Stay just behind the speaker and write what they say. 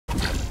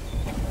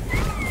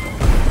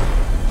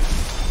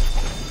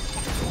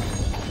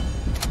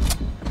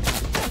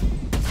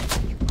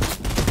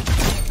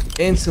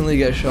Instantly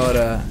get shot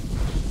at.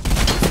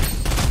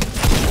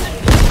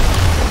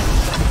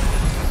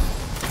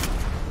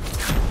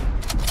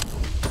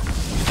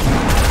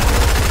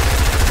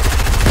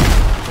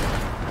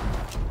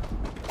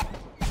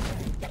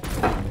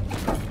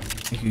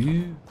 Thank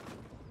you.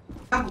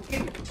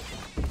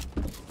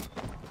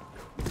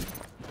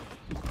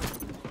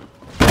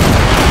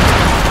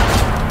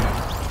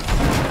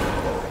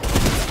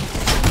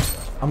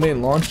 I'm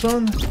getting launched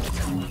on?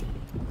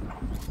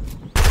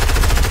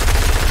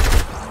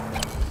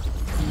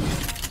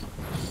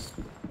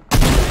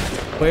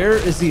 Where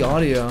is the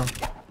audio?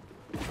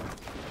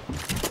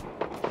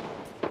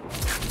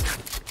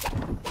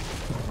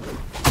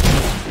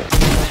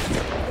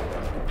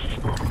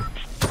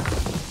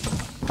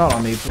 Not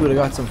on me, food. I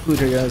got some food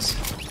here, guys.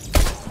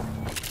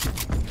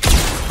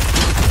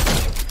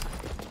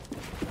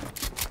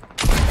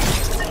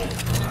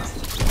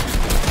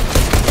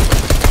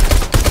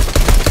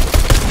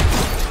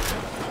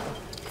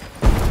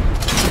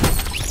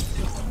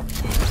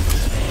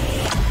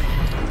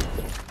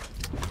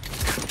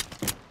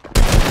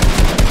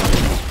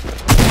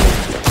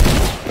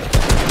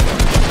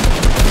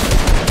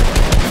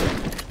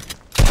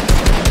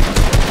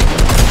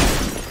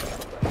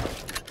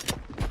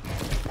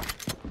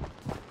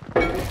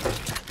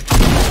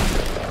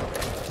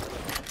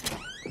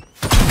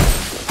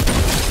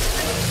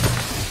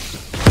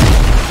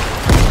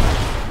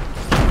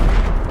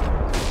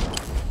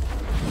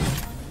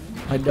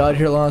 I died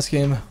here last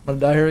game. I'm gonna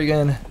die here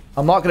again.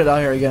 I'm not gonna die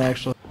here again,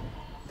 actually.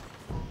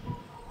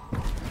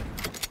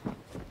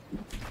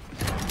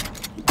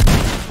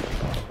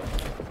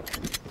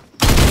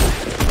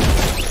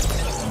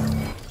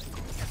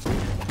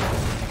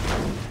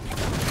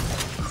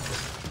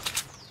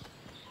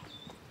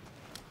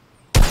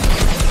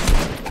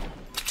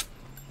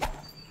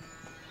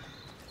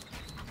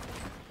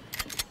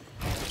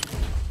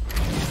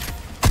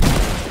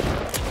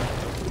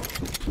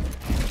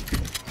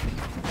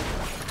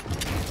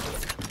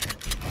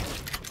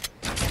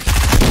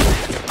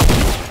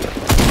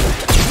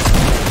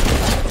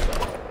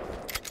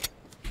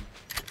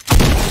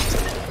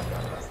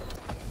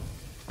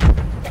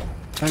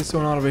 What's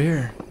going on over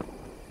here?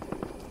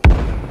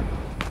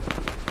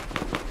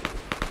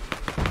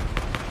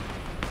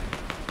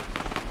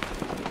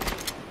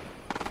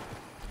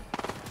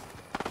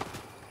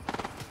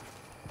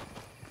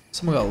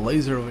 Someone got a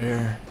laser over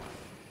here.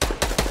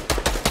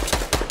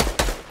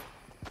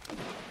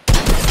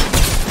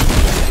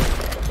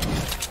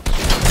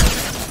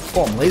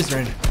 Oh, I'm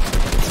lasering.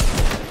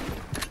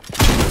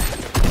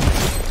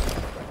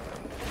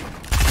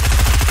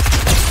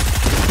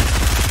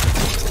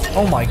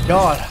 Oh my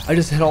god, I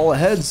just hit all the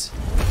heads.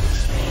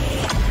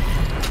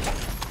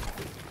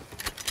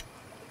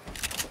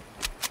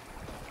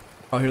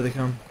 Oh, here they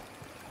come.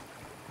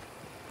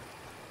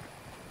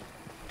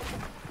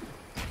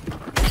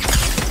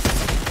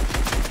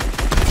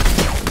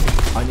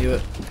 I knew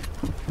it.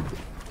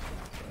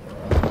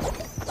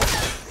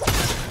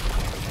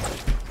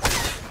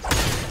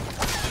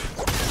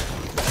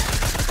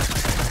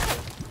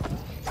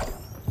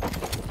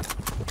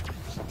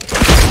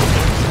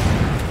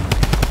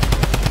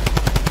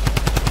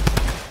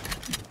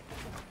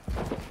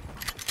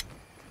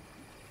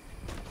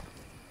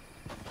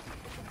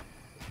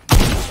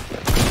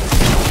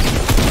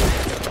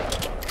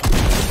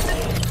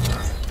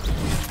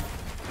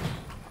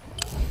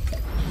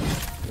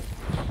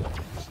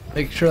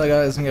 Make sure that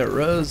guy doesn't get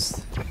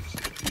roasted.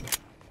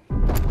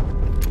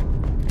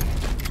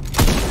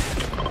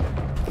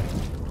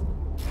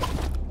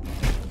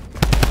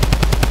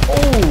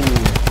 Oh!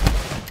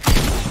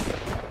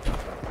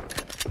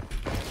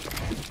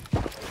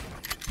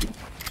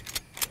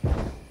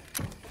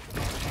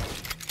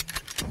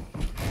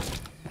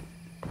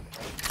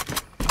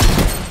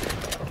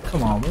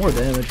 Come on, more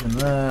damage than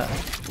that.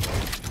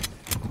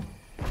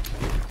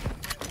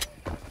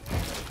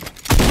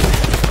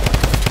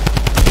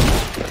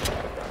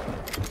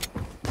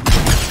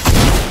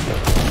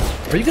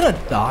 Are you gonna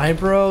die,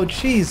 bro?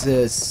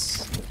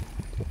 Jesus.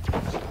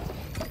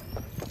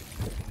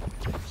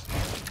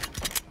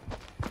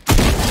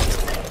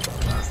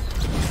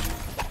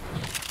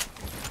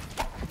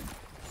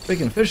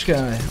 Freaking fish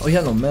guy. Oh, he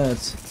had no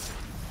meds.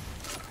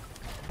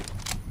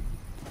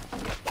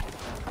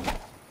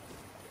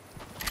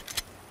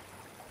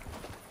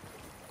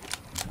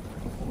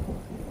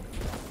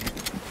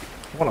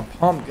 I want a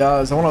pump,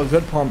 guys. I want a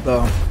good pump,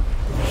 though.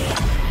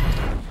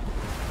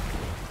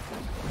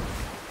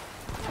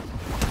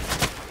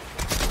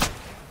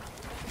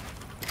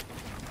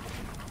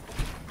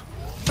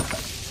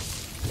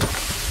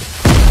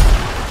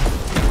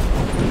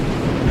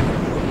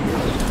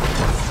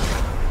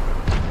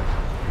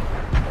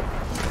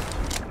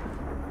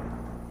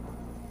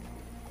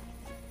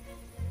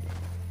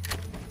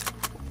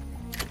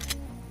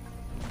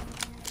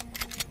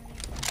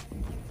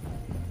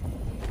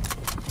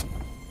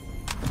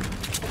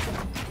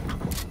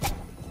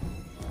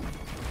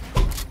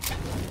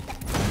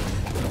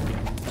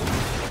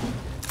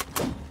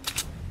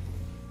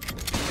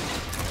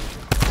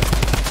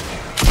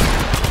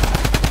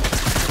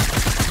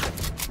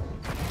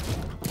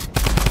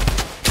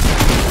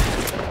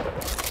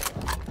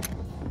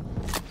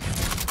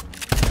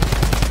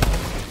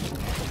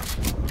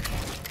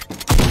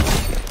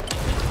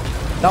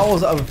 That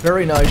was a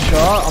very nice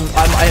shot.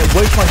 I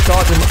wish my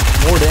shot did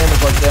more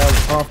damage like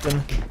that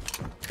often.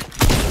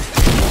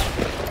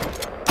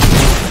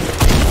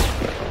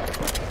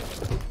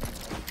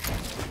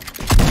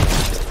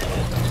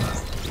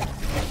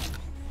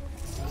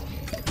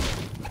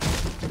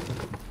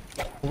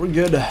 We're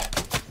good.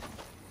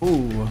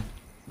 Ooh.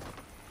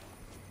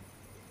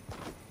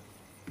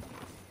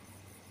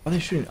 Why are they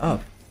shooting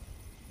up?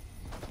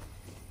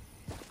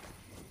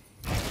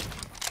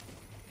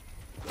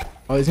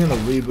 Oh, he's gonna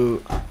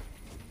reboot.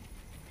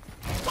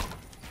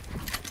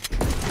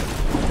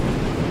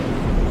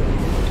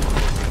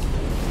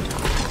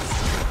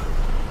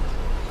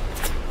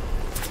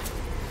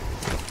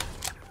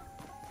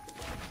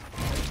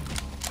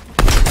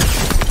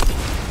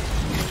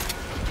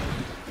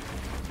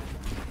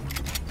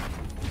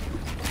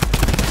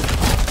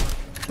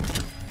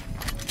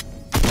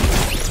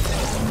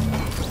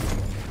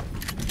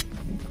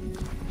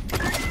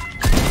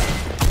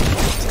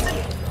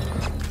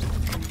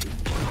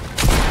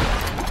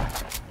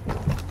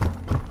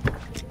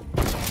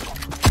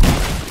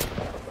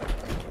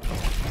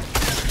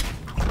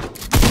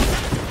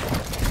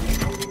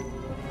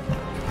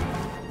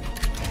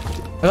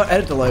 I got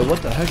edit delay.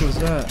 What the heck was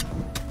that?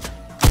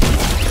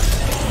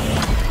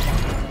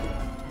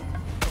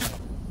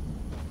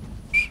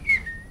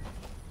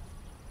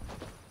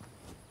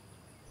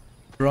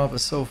 Drop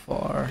is so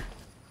far.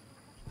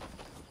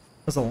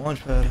 That's a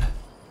launch pad.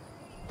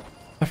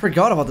 I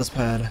forgot about this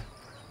pad.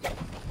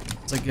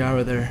 There's a guy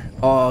right there.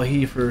 Oh,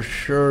 he for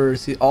sure.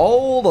 See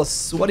all the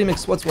sweaty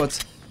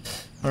McSweats.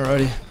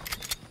 Alrighty.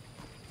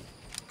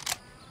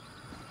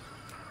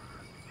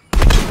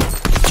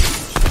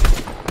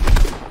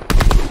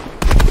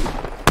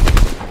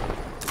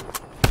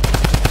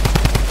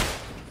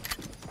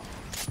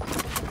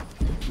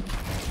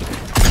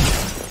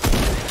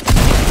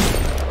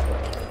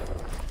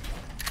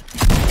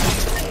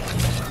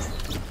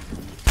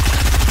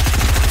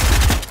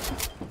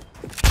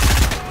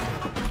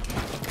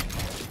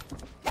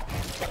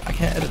 I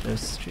can't edit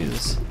this,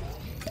 Jesus.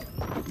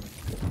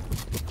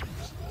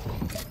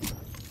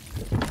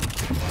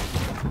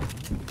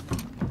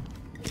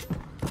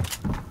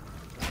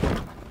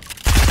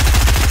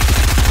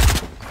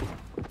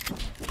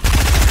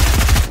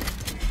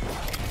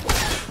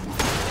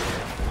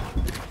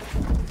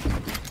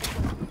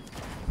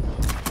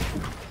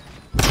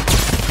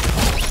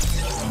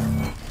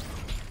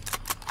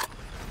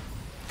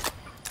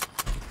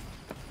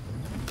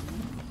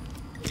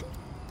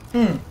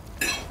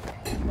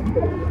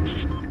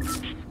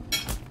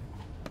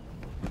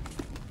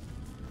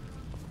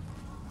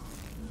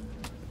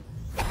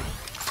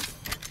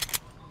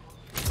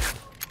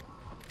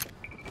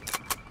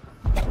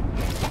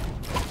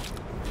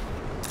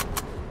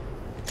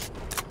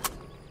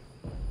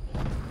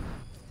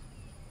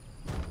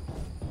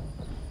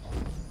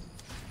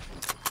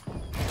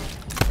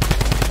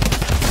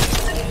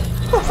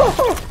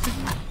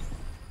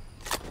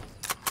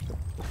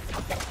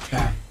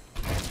 Yeah.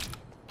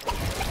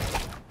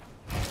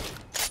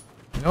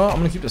 You know what? I'm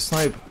gonna keep the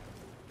snipe.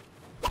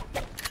 I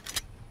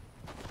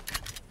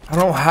don't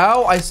know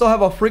how. I still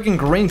have a freaking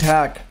green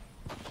tack.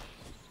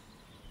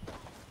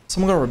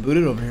 Someone got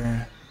rebooted over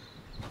here.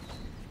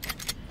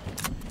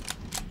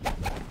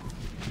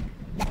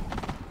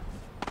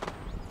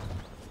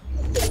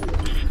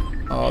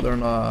 Oh, they're in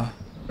the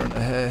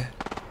hay.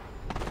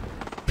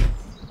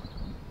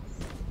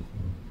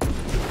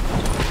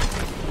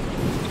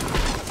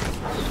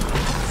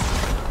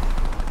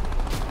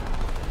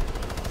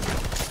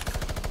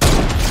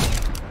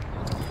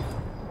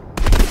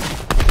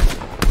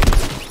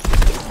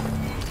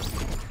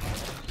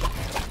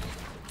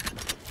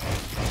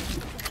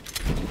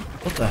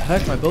 What the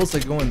heck? My build's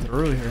like going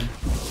through here.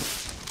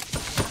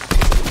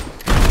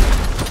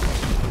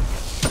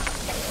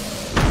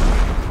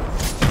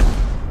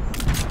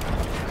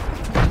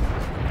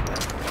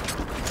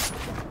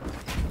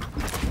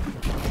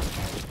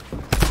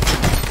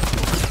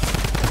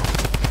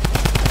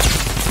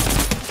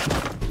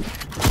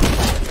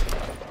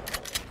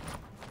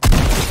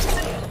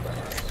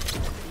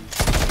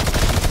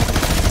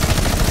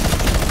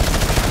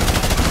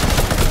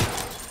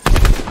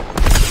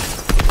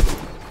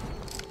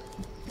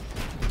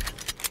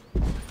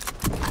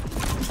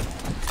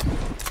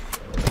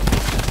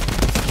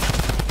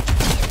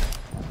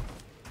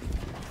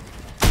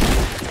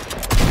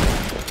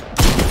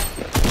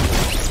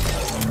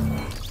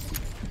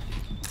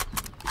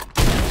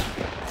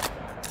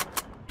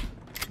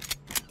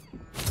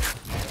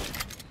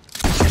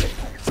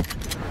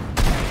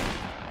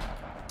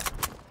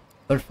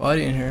 They're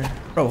fighting in here.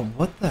 Bro,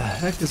 what the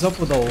heck is up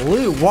with the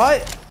loot?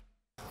 What?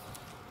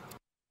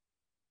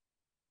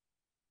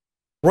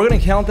 We're gonna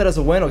count that as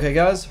a win, okay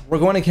guys? We're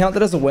going to count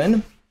that as a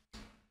win.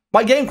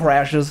 My game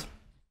crashes.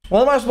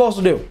 What am I supposed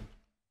to do?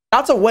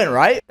 That's a win,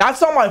 right? That's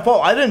not my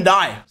fault. I didn't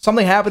die.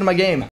 Something happened in my game.